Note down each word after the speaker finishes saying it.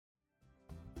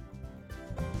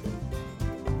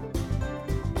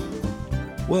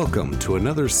Welcome to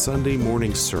another Sunday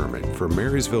morning sermon from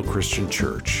Marysville Christian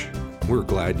Church. We're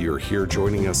glad you're here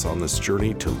joining us on this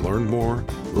journey to learn more,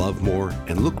 love more,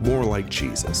 and look more like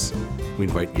Jesus. We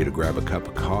invite you to grab a cup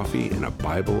of coffee and a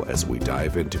Bible as we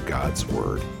dive into God's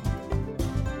Word.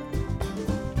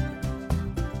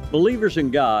 Believers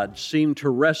in God seem to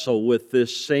wrestle with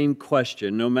this same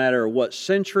question no matter what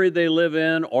century they live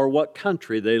in or what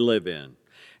country they live in.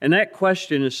 And that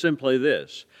question is simply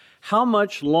this: how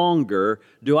much longer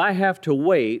do I have to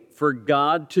wait for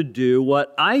God to do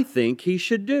what I think He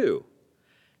should do?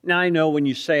 Now, I know when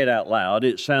you say it out loud,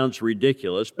 it sounds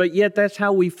ridiculous, but yet that's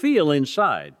how we feel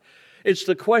inside. It's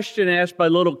the question asked by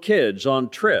little kids on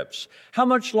trips. How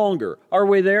much longer? Are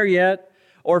we there yet?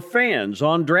 Or fans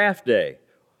on draft day.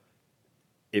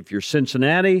 If you're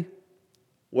Cincinnati,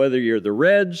 whether you're the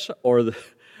Reds or the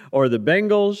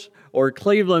Bengals or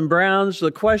Cleveland Browns,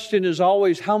 the question is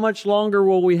always, how much longer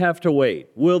will we have to wait?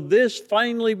 Will this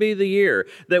finally be the year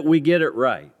that we get it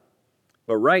right?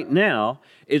 But right now,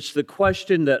 it's the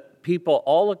question that people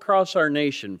all across our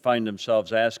nation find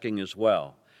themselves asking as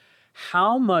well.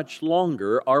 How much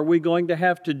longer are we going to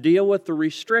have to deal with the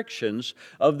restrictions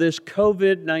of this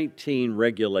COVID-19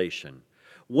 regulation?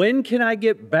 When can I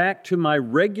get back to my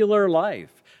regular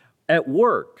life at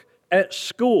work, at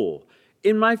school,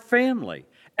 in my family,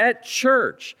 at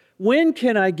church? When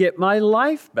can I get my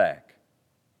life back?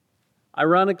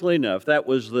 Ironically enough, that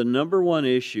was the number one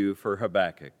issue for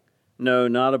Habakkuk. No,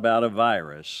 not about a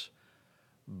virus,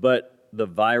 but the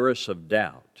virus of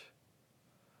doubt.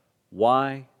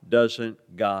 Why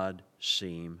doesn't God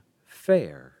seem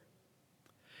fair?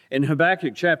 In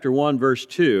Habakkuk chapter 1, verse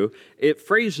 2, it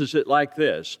phrases it like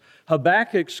this.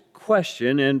 Habakkuk's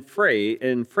question and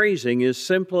phrasing is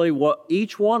simply what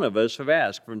each one of us have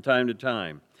asked from time to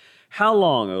time. How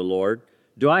long, O Lord,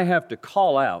 do I have to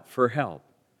call out for help?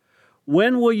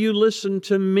 When will you listen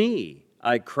to me?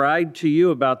 I cried to you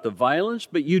about the violence,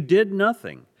 but you did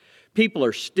nothing. People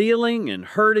are stealing and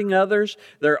hurting others.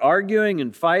 They're arguing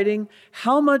and fighting.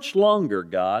 How much longer,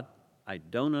 God? I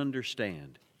don't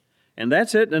understand. And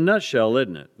that's it in a nutshell,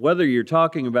 isn't it? Whether you're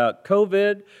talking about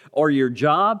COVID or your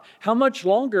job, how much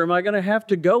longer am I going to have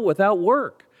to go without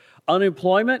work?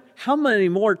 Unemployment, how many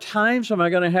more times am I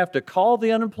going to have to call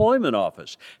the unemployment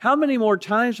office? How many more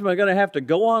times am I going to have to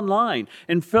go online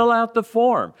and fill out the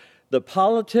form? The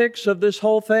politics of this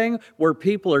whole thing, where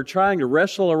people are trying to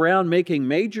wrestle around making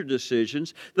major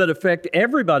decisions that affect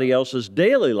everybody else's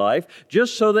daily life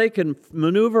just so they can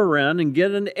maneuver around and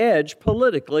get an edge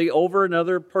politically over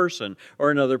another person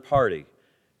or another party.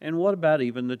 And what about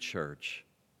even the church?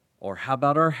 Or how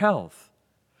about our health?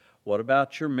 What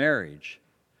about your marriage?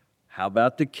 How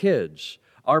about the kids?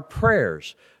 Our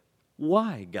prayers?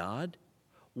 Why, God?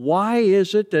 Why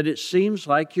is it that it seems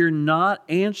like you're not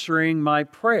answering my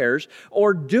prayers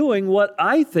or doing what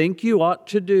I think you ought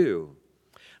to do?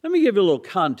 Let me give you a little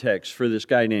context for this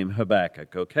guy named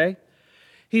Habakkuk, okay?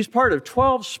 He's part of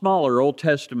 12 smaller Old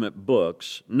Testament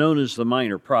books known as the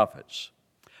Minor Prophets.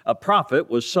 A prophet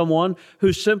was someone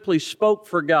who simply spoke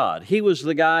for God. He was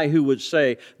the guy who would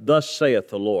say, "Thus saith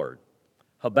the Lord."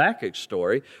 Habakkuk's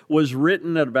story was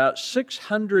written at about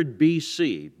 600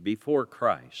 BC, before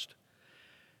Christ.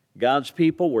 God's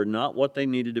people were not what they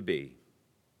needed to be.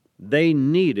 They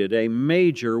needed a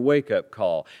major wake-up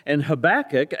call. And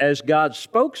Habakkuk, as God's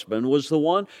spokesman, was the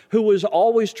one who was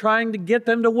always trying to get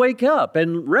them to wake up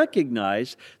and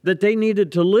recognize that they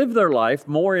needed to live their life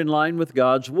more in line with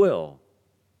God's will.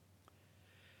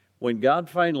 When God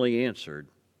finally answered,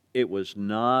 it was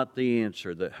not the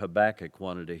answer that Habakkuk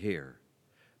wanted to hear,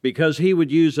 because He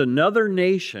would use another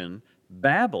nation,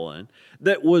 Babylon,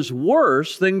 that was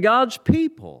worse than God's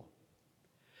people.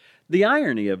 The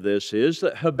irony of this is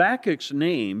that Habakkuk's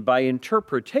name, by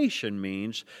interpretation,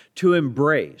 means to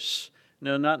embrace.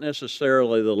 No, not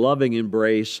necessarily the loving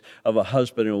embrace of a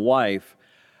husband and wife.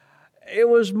 It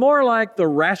was more like the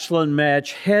wrestling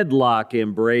match headlock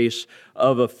embrace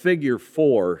of a figure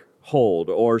four hold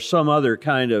or some other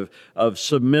kind of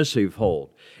submissive hold.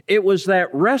 It was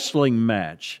that wrestling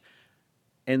match.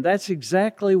 And that's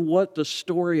exactly what the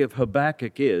story of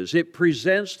Habakkuk is. It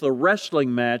presents the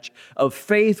wrestling match of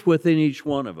faith within each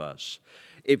one of us.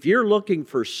 If you're looking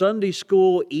for Sunday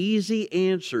school easy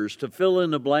answers to fill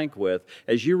in the blank with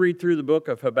as you read through the book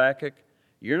of Habakkuk,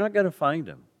 you're not going to find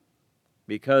them.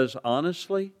 Because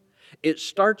honestly, it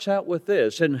starts out with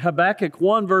this. In Habakkuk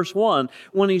 1 verse 1,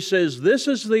 when he says, "This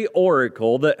is the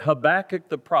oracle that Habakkuk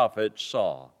the prophet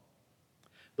saw."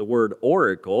 The word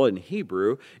oracle in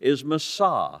Hebrew is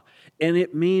masah, and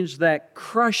it means that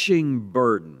crushing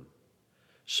burden.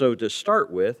 So to start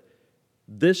with,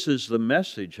 this is the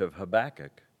message of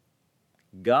Habakkuk.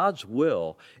 God's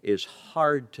will is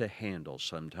hard to handle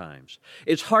sometimes.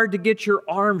 It's hard to get your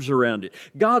arms around it.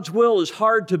 God's will is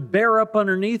hard to bear up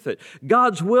underneath it.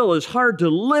 God's will is hard to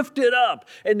lift it up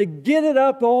and to get it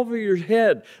up over your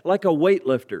head like a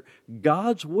weightlifter.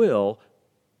 God's will,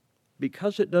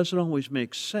 because it doesn't always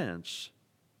make sense,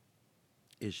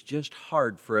 is just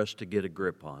hard for us to get a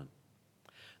grip on.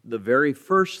 The very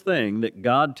first thing that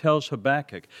God tells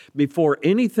Habakkuk before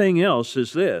anything else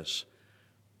is this: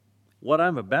 what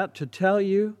I'm about to tell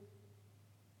you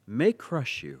may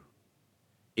crush you.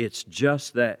 It's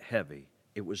just that heavy.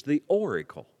 It was the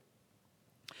oracle.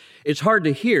 It's hard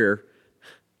to hear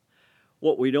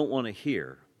what we don't want to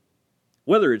hear.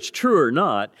 Whether it's true or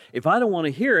not, if I don't want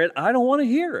to hear it, I don't want to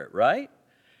hear it, right?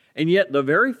 And yet the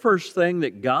very first thing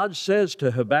that God says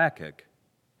to Habakkuk,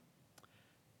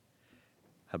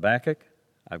 Habakkuk,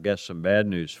 I've got some bad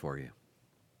news for you.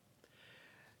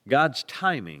 God's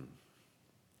timing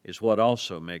is what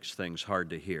also makes things hard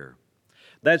to hear.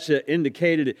 That's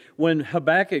indicated when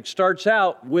Habakkuk starts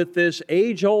out with this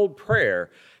age-old prayer.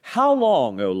 How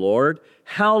long, O Lord?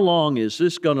 How long is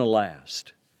this going to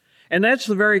last? And that's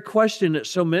the very question that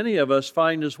so many of us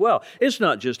find as well. It's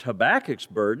not just Habakkuk's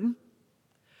burden,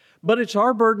 but it's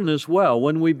our burden as well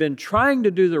when we've been trying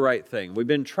to do the right thing. We've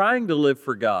been trying to live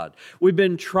for God. We've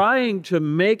been trying to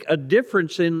make a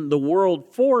difference in the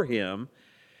world for Him,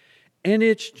 and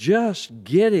it's just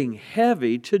getting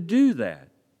heavy to do that.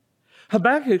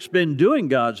 Habakkuk's been doing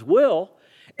God's will,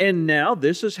 and now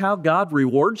this is how God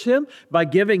rewards him, by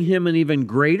giving him an even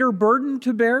greater burden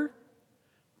to bear?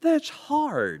 That's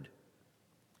hard.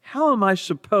 How am I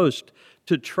supposed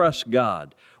to trust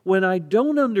God when I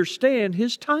don't understand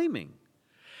His timing?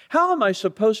 How am I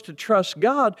supposed to trust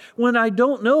God when I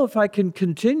don't know if I can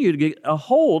continue to get a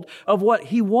hold of what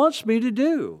He wants me to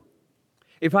do?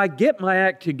 If I get my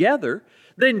act together,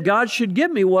 then God should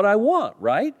give me what I want,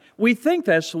 right? We think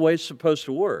that's the way it's supposed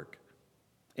to work.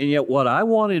 And yet what I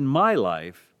want in my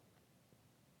life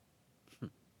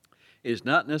is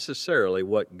not necessarily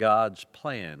what God's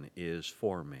plan is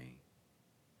for me.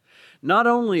 Not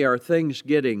only are things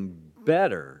getting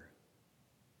better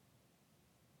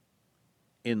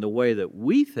in the way that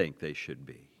we think they should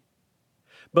be,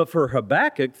 but for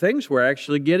Habakkuk, things were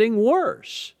actually getting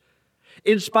worse,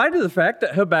 in spite of the fact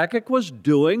that Habakkuk was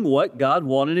doing what God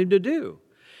wanted him to do.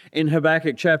 In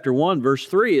Habakkuk chapter 1, verse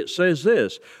 3, it says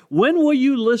this: "When will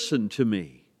you listen to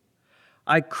me?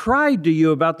 I cried to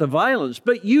you about the violence,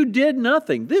 but you did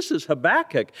nothing." This is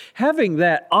Habakkuk having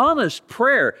that honest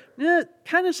prayer. It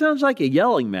kind of sounds like a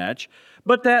yelling match,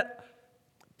 but that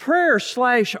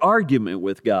prayer/argument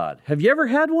with God. Have you ever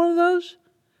had one of those?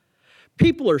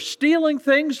 People are stealing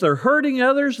things, they're hurting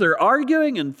others, they're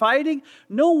arguing and fighting.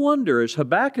 No wonder as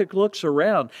Habakkuk looks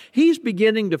around, he's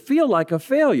beginning to feel like a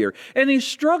failure. And he's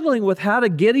struggling with how to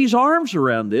get his arms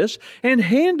around this and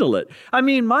handle it. I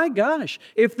mean, my gosh,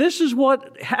 if this is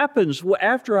what happens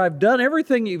after I've done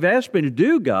everything You've asked me to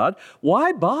do, God,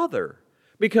 why bother?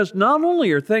 Because not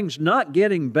only are things not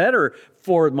getting better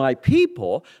for my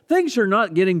people, things are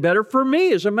not getting better for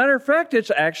me. As a matter of fact,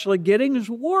 it's actually getting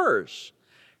worse.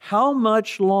 How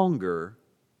much longer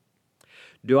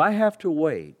do I have to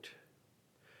wait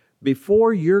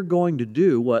before You're going to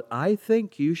do what I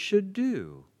think You should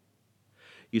do?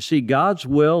 You see, God's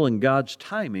will and God's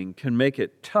timing can make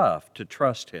it tough to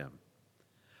trust Him.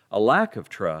 A lack of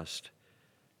trust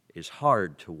is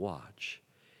hard to watch.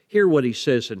 Hear what he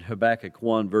says in Habakkuk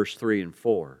 1, verse 3 and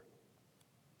 4.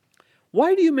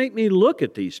 "Why do you make me look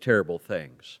at these terrible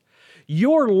things?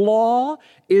 Your law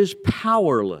is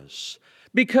powerless,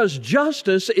 because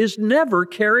justice is never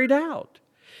carried out.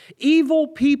 Evil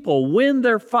people win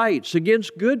their fights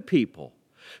against good people.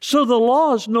 So the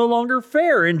law is no longer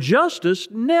fair, and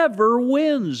justice never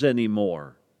wins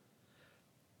anymore."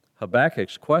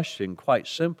 Habakkuk's question, quite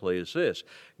simply, is this: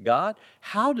 God,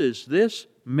 how does this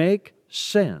make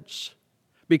sense?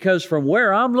 Because from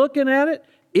where I'm looking at it,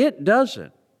 it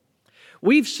doesn't.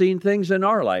 We've seen things in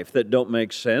our life that don't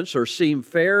make sense or seem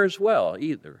fair as well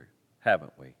either,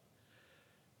 haven't we?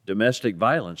 Domestic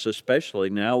violence, especially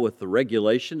now with the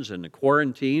regulations and the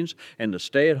quarantines and the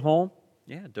stay-at-home,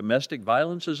 domestic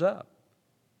violence is up.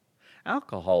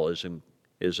 Alcoholism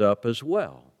is up as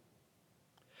well.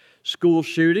 School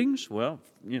shootings,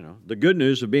 the good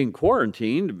news of being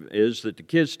quarantined is that the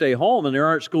kids stay home and there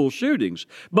aren't school shootings.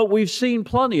 But we've seen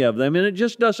plenty of them, and it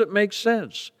just doesn't make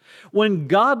sense. When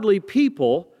godly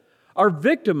people are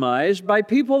victimized by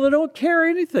people that don't care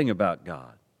anything about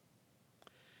God.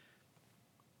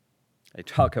 They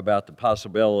talk about the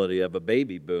possibility of a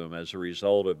baby boom as a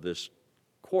result of this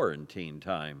quarantine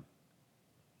time.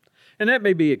 And that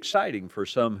may be exciting for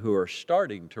some who are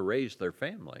starting to raise their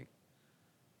family.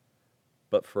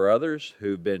 But for others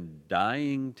who've been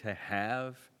dying to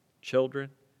have children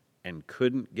and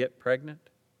couldn't get pregnant,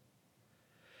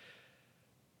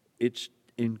 it's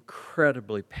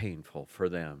incredibly painful for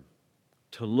them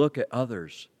to look at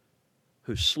others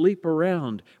who sleep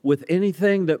around with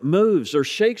anything that moves or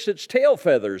shakes its tail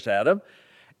feathers at them,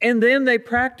 and then they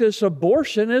practice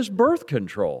abortion as birth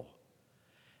control.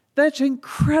 That's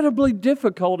incredibly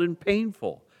difficult and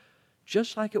painful,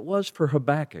 just like it was for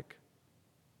Habakkuk.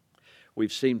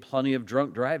 We've seen plenty of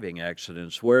drunk driving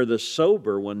accidents where the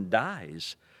sober one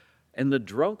dies and the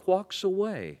drunk walks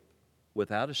away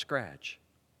without a scratch.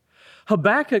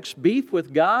 Habakkuk's beef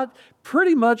with God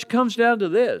pretty much comes down to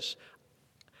this: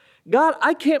 God,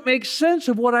 I can't make sense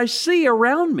of what I see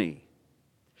around me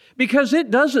because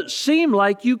it doesn't seem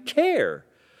like you care.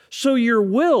 So your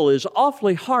will is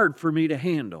awfully hard for me to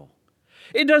handle.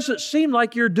 It doesn't seem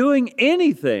like you're doing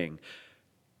anything.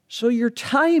 So your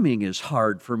timing is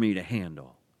hard for me to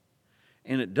handle.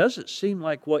 And it doesn't seem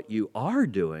like what you are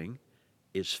doing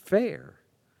is fair.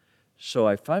 So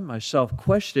I find myself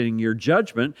questioning your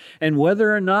judgment and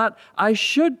whether or not I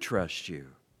should trust you.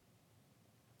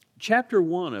 Chapter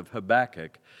 1 of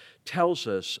Habakkuk tells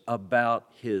us about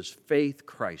his faith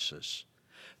crisis.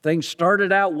 Things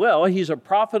started out well. He's a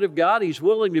prophet of God. He's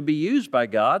willing to be used by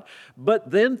God.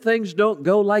 But then things don't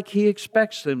go like he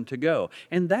expects them to go.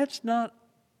 And that's not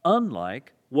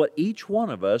unlike what each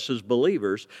one of us as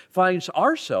believers finds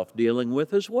ourselves dealing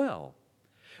with as well.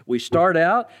 We start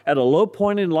out at a low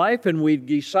point in life and we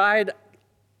decide,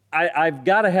 I've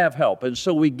got to have help. And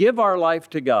so we give our life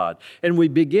to God and we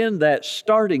begin that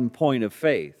starting point of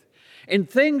faith. And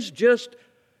things just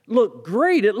look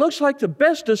great. It looks like the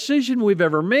best decision we've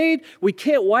ever made. We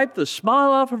can't wipe the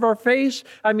smile off of our face.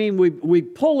 I mean, we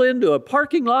pull into a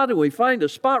parking lot and we find a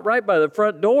spot right by the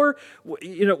front door.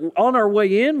 On our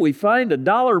way in, we find a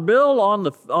dollar bill on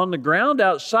the ground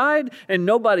outside and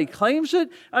nobody claims it.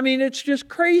 I mean, it's just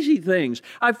crazy things.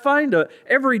 I find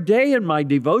every day in my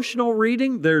devotional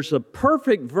reading, there's a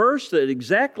perfect verse that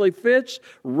exactly fits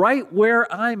right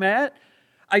where I'm at.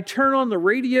 I turn on the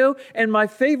radio and my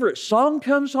favorite song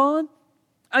comes on.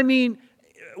 I mean,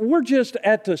 we're just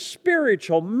at the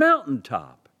spiritual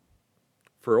mountaintop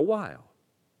for a while.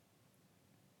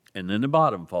 And then the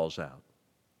bottom falls out.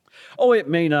 Oh, it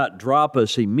may not drop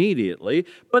us immediately,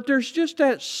 but there's just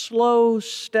that slow,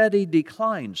 steady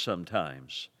decline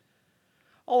sometimes.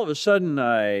 All of a sudden,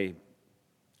 I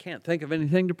can't think of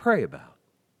anything to pray about.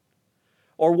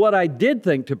 Or what I did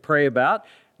think to pray about,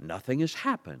 nothing has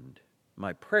happened.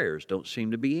 My prayers don't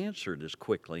seem to be answered as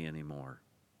quickly anymore.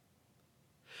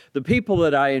 The people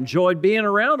that I enjoyed being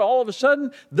around, all of a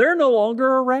sudden, they're no longer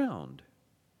around.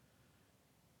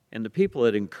 And the people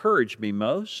that encouraged me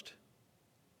most,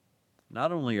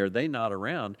 not only are they not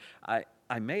around, I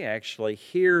may actually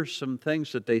hear some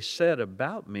things that they said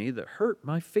about me that hurt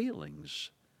my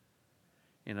feelings.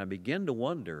 And I begin to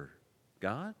wonder,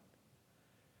 God,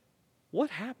 what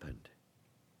happened?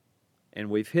 And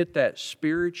we've hit that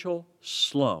spiritual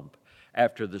slump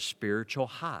after the spiritual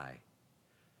high.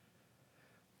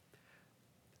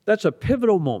 That's a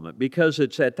pivotal moment because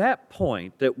it's at that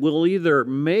point that we'll either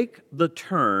make the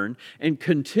turn and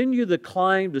continue the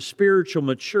climb to spiritual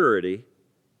maturity,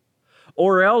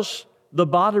 or else the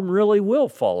bottom really will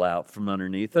fall out from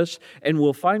underneath us and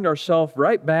we'll find ourselves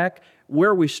right back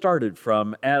where we started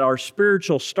from at our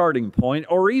spiritual starting point,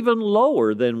 or even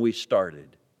lower than we started.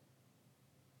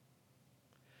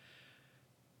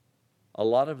 A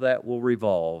lot of that will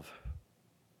revolve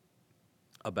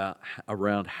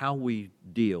around how we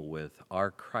deal with our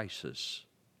crisis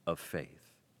of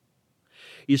faith.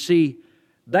 You see,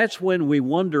 that's when we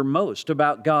wonder most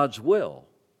about God's will.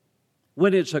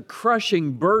 When it's a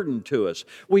crushing burden to us.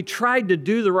 We tried to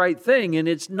do the right thing and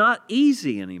it's not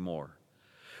easy anymore.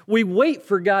 We wait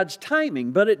for God's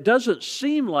timing, but it doesn't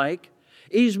seem like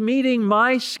He's meeting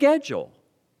my schedule.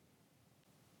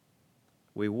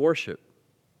 We worship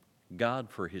God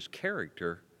for His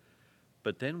character,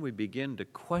 but then we begin to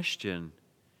question,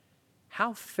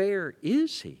 how fair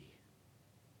is He?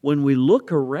 When we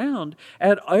look around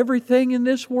at everything in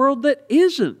this world that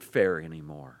isn't fair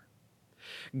anymore.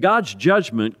 God's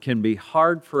judgment can be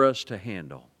hard for us to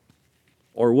handle,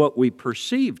 or what we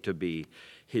perceive to be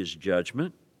His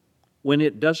judgment, when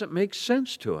it doesn't make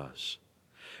sense to us.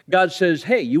 God says,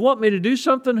 hey, you want me to do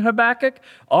something, Habakkuk?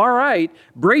 All right,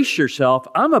 brace yourself.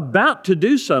 I'm about to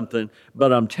do something,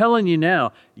 but I'm telling you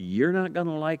now, you're not going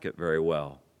to like it very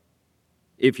well.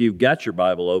 If you've got your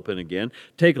Bible open again,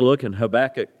 take a look in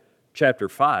Habakkuk chapter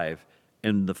 5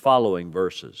 and the following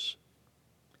verses.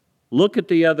 Look at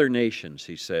the other nations,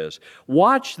 he says.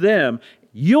 Watch them.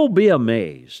 You'll be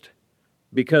amazed,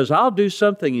 because I'll do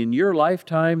something in your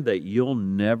lifetime that you'll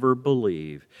never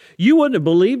believe. You wouldn't have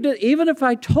believed it even if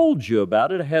I told you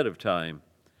about it ahead of time.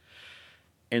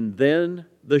 And then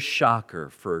the shocker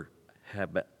for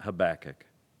Habakkuk.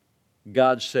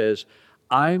 God says,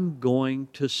 I'm going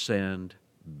to send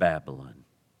Babylon.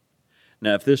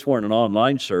 Now, if this weren't an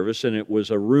online service and it was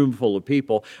a room full of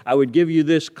people, I would give you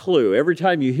this clue. Every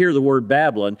time you hear the word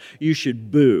Babylon, you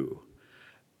should boo.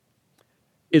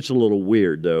 It's a little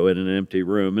weird, though, in an empty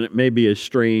room, and it may be as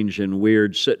strange and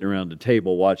weird sitting around a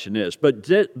table watching this, but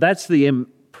that's the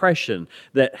impression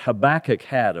that Habakkuk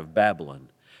had of Babylon.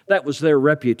 That was their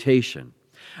reputation.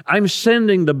 I'm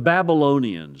sending the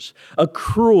Babylonians, a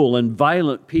cruel and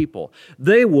violent people.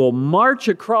 They will march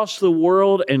across the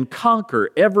world and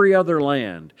conquer every other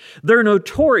land. They're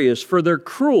notorious for their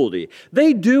cruelty.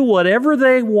 They do whatever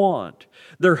they want.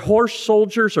 Their horse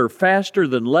soldiers are faster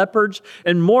than leopards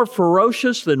and more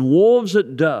ferocious than wolves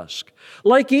at dusk.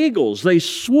 Like eagles, they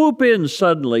swoop in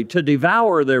suddenly to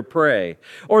devour their prey,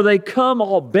 or they come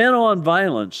all bent on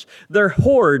violence. Their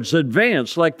hordes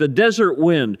advance like the desert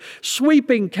wind,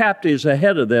 sweeping captives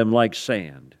ahead of them like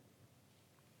sand.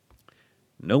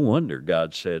 No wonder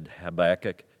God said,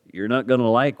 Habakkuk, you're not going to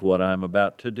like what I'm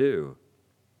about to do.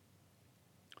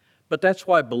 But that's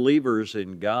why believers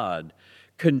in God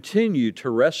continue to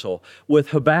wrestle with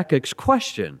Habakkuk's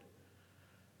question.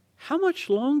 How much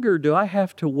longer do I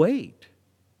have to wait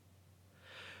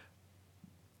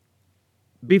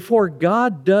before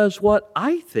God does what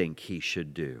I think He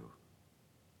should do?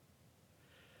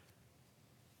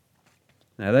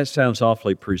 Now that sounds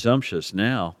awfully presumptuous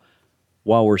now,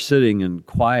 while we're sitting in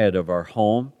quiet of our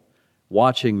home,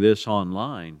 watching this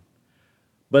online.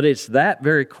 But it's that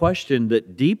very question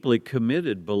that deeply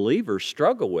committed believers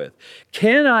struggle with.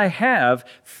 Can I have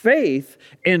faith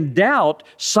and doubt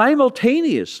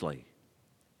simultaneously?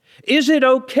 Is it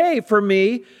okay for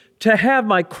me to have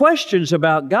my questions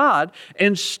about God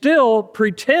and still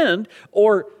pretend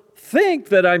or think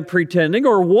that I'm pretending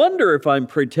or wonder if I'm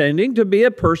pretending to be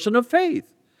a person of faith?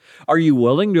 Are you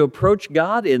willing to approach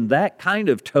God in that kind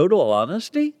of total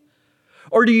honesty?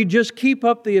 Or do you just keep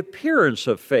up the appearance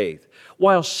of faith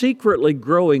while secretly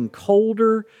growing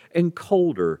colder and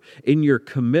colder in your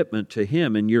commitment to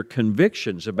Him and your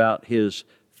convictions about His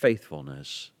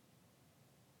faithfulness?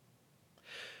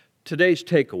 Today's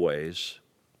takeaways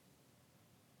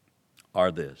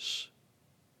are this.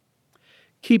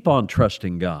 Keep on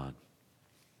trusting God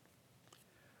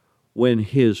when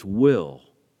His will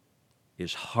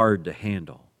is hard to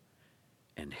handle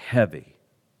and heavy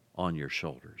on your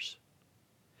shoulders.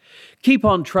 Keep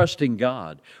on trusting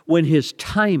God when His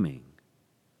timing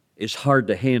is hard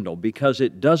to handle because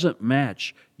it doesn't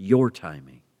match your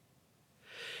timing.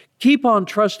 Keep on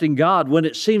trusting God when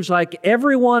it seems like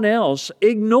everyone else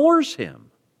ignores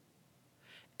Him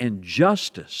and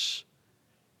justice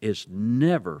is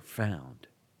never found.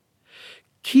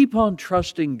 Keep on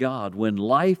trusting God when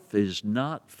life is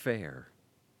not fair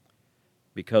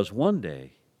because one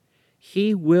day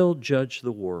He will judge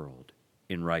the world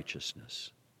in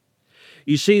righteousness.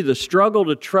 You see, the struggle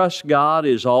to trust God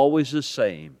is always the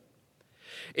same.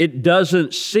 It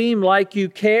doesn't seem like you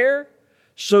care,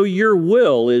 so your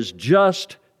will is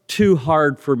just too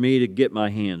hard for me to get my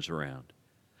hands around.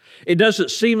 It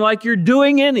doesn't seem like you're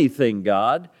doing anything,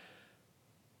 God,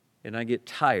 and I get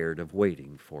tired of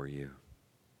waiting for you.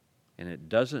 And it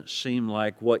doesn't seem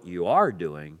like what you are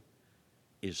doing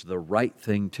is the right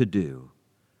thing to do,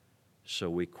 so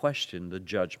we question the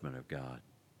judgment of God.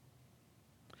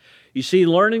 You see,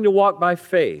 learning to walk by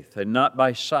faith and not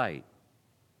by sight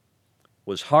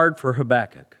was hard for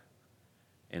Habakkuk,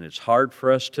 and it's hard for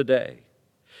us today.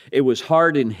 It was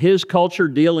hard in his culture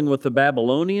dealing with the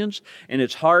Babylonians, and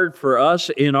it's hard for us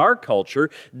in our culture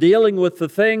dealing with the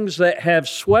things that have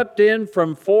swept in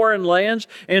from foreign lands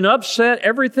and upset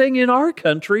everything in our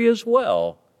country as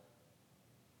well.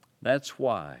 That's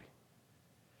why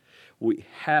we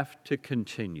have to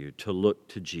continue to look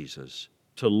to Jesus,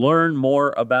 to learn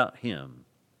more about Him,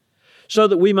 so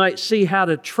that we might see how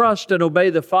to trust and obey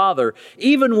the Father,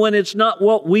 even when it's not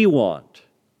what we want.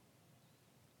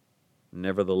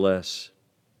 Nevertheless,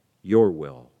 your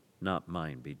will, not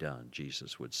mine, be done,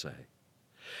 Jesus would say.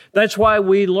 That's why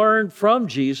we learn from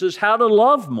Jesus how to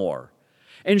love more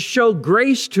and show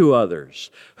grace to others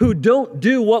who don't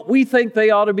do what we think they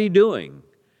ought to be doing,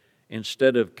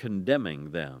 instead of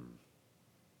condemning them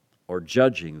or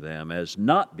judging them as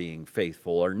not being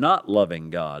faithful or not loving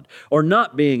God or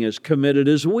not being as committed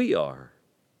as we are.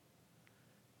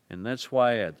 And that's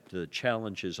why the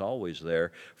challenge is always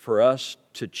there for us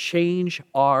to change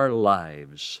our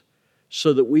lives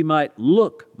so that we might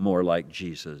look more like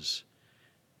Jesus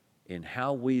in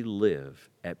how we live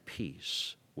at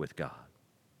peace with God.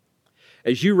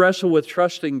 As you wrestle with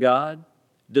trusting God,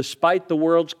 despite the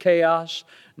world's chaos,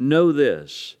 know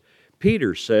this.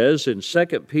 Peter says in 2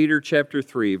 Peter chapter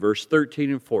 3, verse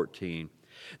 13 and 14,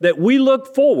 that we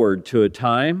look forward to a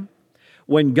time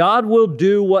when God will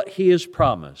do what He has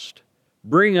promised,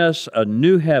 bring us a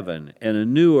new heaven and a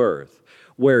new earth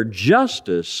where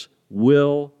justice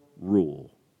will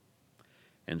rule.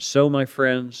 And so, my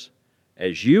friends,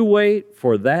 as you wait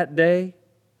for that day,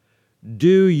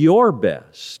 do your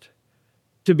best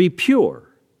to be pure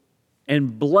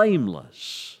and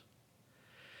blameless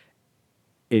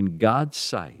in God's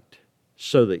sight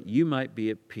so that you might be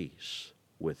at peace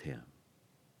with Him.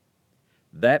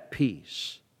 That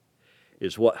peace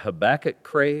is what Habakkuk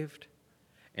craved,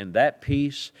 and that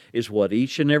peace is what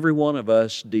each and every one of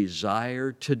us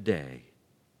desire today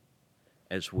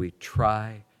as we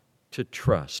try to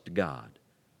trust God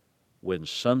when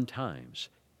sometimes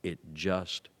it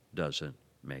just doesn't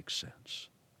make sense.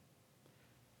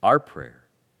 Our prayer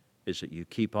is that you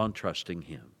keep on trusting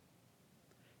Him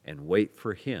and wait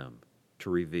for Him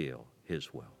to reveal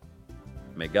His will.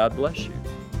 May God bless you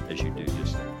as you do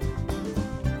just that.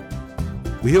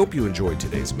 We hope you enjoyed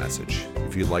today's message.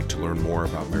 If you'd like to learn more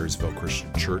about Marysville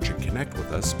Christian Church and connect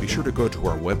with us, be sure to go to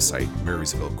our website,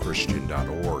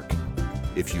 marysvillechristian.org.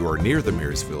 If you are near the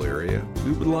Marysville area,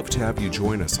 we would love to have you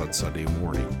join us on Sunday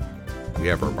morning. We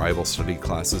have our Bible study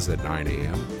classes at 9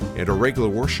 a.m., and our regular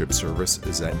worship service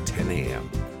is at 10 a.m.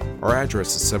 Our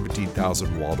address is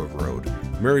 17,000 Waldo Road,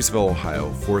 Marysville,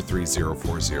 Ohio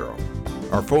 43040.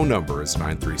 Our phone number is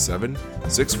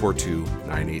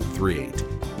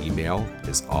 937-642-9838. Email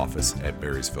is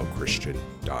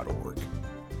office@marysvillechristian.org.